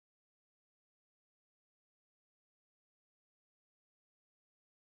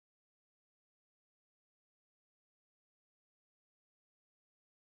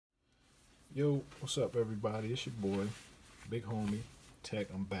Yo, what's up, everybody? It's your boy, Big Homie Tech.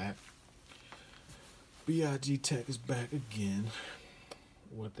 I'm back. BIG Tech is back again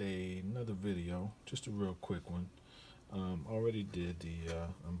with another video, just a real quick one. Already did the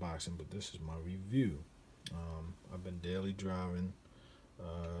unboxing, but this is my review. I've been daily driving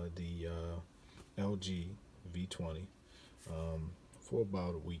the LG V20 for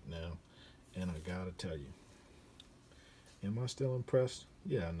about a week now, and I gotta tell you, am I still impressed?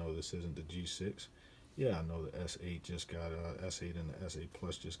 Yeah, I know this isn't the G6. Yeah, I know the S8 just got S8 and the S8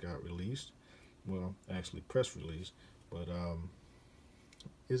 Plus just got released. Well, actually press release, but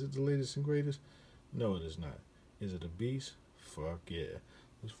is it the latest and greatest? No, it is not. Is it a beast? Fuck yeah.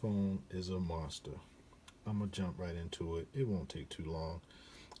 This phone is a monster. I'm gonna jump right into it. It won't take too long.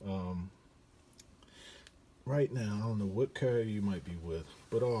 Um, right now, I don't know what carrier you might be with,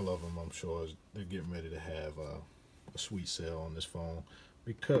 but all of them, I'm sure, they're getting ready to have a sweet sale on this phone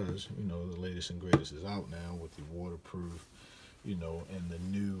because the latest and greatest is out now with the waterproof, and the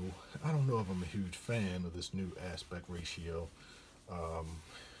new. I don't know if I'm a huge fan of this new aspect ratio. Um,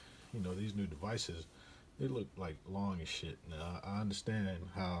 these new devices, they look like long as shit. Now I understand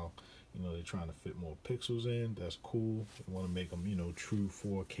how they're trying to fit more pixels in. That's cool. They want to make them true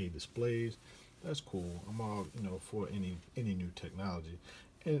 4K displays. That's cool. I'm all for any new technology.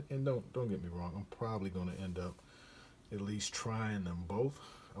 And don't get me wrong. I'm probably going to end up at least trying them both.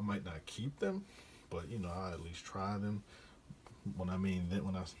 I might not keep them, but I'll at least try them. When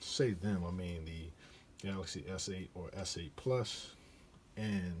I say them, I mean the Galaxy S8 or S8 Plus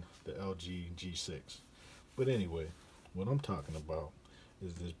and the LG G6. But anyway, what I'm talking about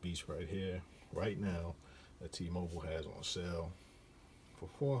is this beast right here, right now, that T-Mobile has on sale for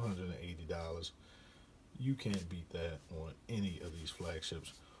 $480. You can't beat that on any of these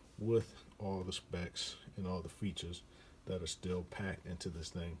flagships with all the specs and all the features that are still packed into this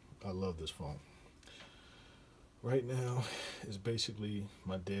thing. I love this phone. Right now, it's basically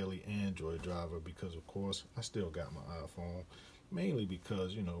my daily Android driver because, of course, I still got my iPhone. Mainly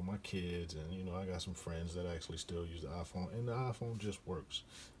because, my kids and, I got some friends that actually still use the iPhone. And the iPhone just works.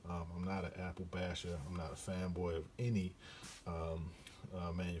 I'm not an Apple basher. I'm not a fanboy of any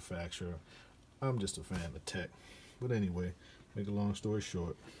manufacturer. I'm just a fan of tech. But anyway, make a long story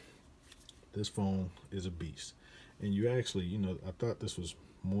short, this phone is a beast. And you actually, I thought this was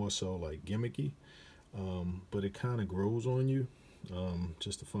more so like gimmicky, but it kind of grows on you.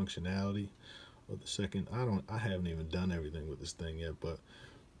 Just the functionality of the second. I haven't even done everything with this thing yet, but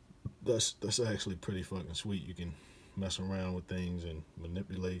that's actually pretty fucking sweet. You can mess around with things and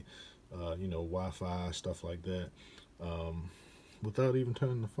manipulate, Wi-Fi, stuff like that, without even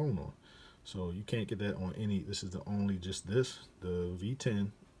turning the phone on. So you can't get that on any. This is the only the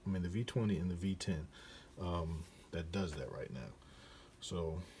V10. The V20 and the V10 that does that right now.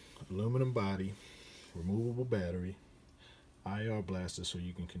 So aluminum body, removable battery, IR blaster, so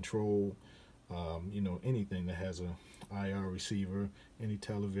you can control, anything that has a IR receiver, any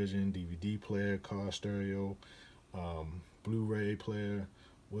television, DVD player, car stereo, Blu-ray player,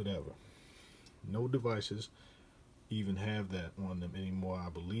 whatever. No devices even have that on them anymore. I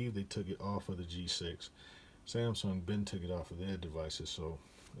believe they took it off of the G6. Samsung been took it off of their devices, so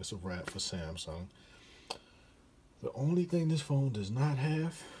it's a wrap for Samsung. The only thing this phone does not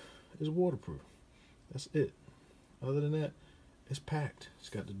have is waterproof. That's it. Other than that, it's packed. It's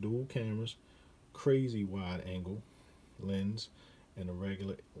got the dual cameras, crazy wide angle lens, and a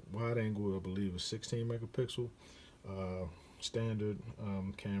regular wide angle, I believe, is 16 megapixel. Standard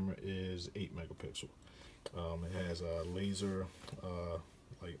camera is 8 megapixel. It has a laser,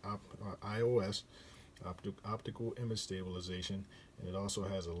 iOS, optical image stabilization, and it also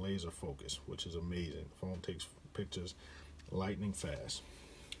has a laser focus, which is amazing. The phone takes pictures lightning fast.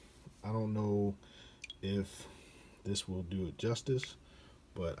 I don't know if this will do it justice,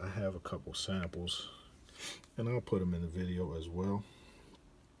 but I have a couple samples and I'll put them in the video as well.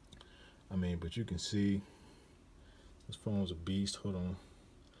 But you can see this phone's a beast. Hold on,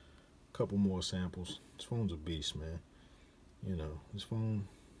 a couple more samples. This phone's a beast, man. This phone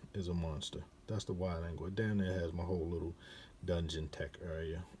is a monster. That's the wide angle. Down there has my whole little dungeon tech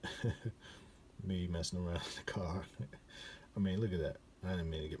area. Me messing around in the car. Look at that. I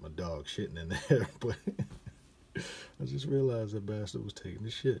didn't mean to get my dog shitting in there, but I just realized that bastard was taking the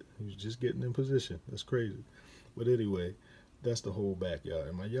shit. He was just getting in position. That's crazy. But anyway, that's the whole backyard.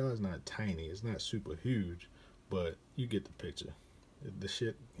 And my yard's not tiny. It's not super huge, but you get the picture.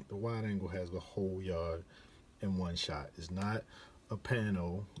 The wide angle has the whole yard in one shot. It's not a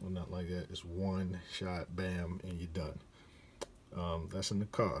pano or not like that. It's one shot, bam, and you're done. That's in the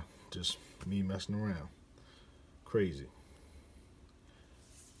car. Just me messing around. Crazy.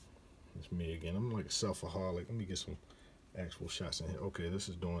 It's me again. I'm like a self-aholic. Let me get some actual shots in here. Okay, this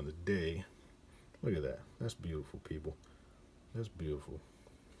is during the day. Look at that. That's beautiful, people. That's beautiful.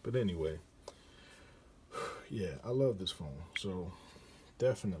 But anyway, yeah, I love this phone. So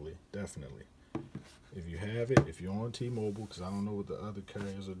definitely, definitely, if you have it, if you're on T-Mobile, because I don't know what the other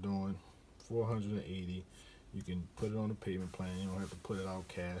carriers are doing, $480. You can put it on a payment plan. You don't have to put it out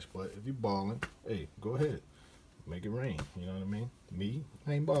cash. But if you're balling, hey, go ahead. Make it rain. You know what I mean? Me,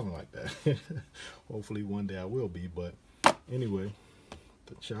 I ain't balling like that. Hopefully one day I will be. But anyway,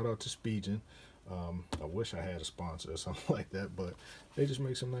 shout out to Speedgen. I wish I had a sponsor or something like that, but they just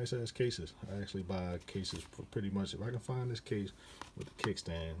make some nice ass cases. I actually buy cases for pretty much, if I can find this case with the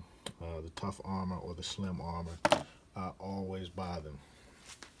kickstand, the tough armor or the slim armor, I always buy them.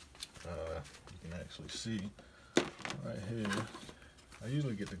 You can actually see right here. I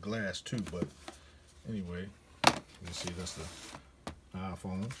usually get the glass too, but anyway, you can see that's the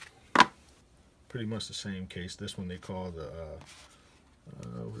iPhone. Pretty much the same case. This one they call the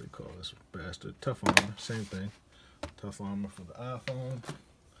what do they call this bastard? Tough armor. Same thing. Tough armor for the iPhone.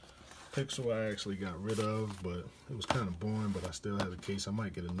 Pixel I actually got rid of, but it was kind of boring, but I still have a case. I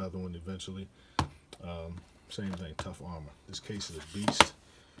might get another one eventually. Same thing, tough armor. This case is a beast.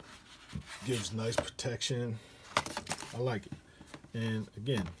 Gives nice protection. I like it. And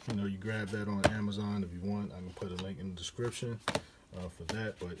again, you know, you grab that on Amazon if you want. I can put a link in the description for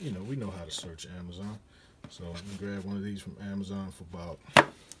that. But you know, we know how to search Amazon. So you can grab one of these from Amazon for about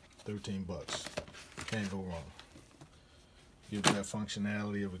 13 bucks. Can't go wrong. Gives that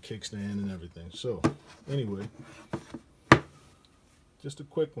functionality of a kickstand and everything. So anyway, just a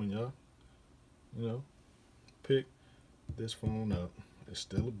quick one, y'all. You know, pick this phone up. It's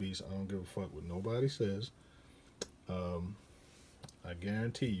still a beast. I don't give a fuck what nobody says. I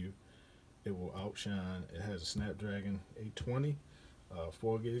guarantee you it will outshine. It has a Snapdragon 820,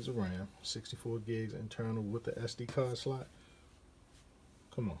 4 gigs of RAM, 64 gigs internal with the SD card slot.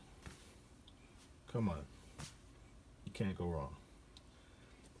 Come on. Come on. You can't go wrong.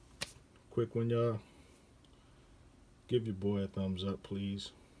 Quick one, y'all. Give your boy a thumbs up,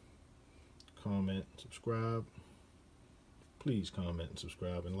 please. Comment, subscribe. Please comment and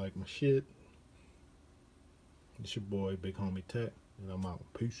subscribe and like my shit. It's your boy, Big Homie Tech, and I'm out.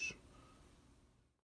 Peace.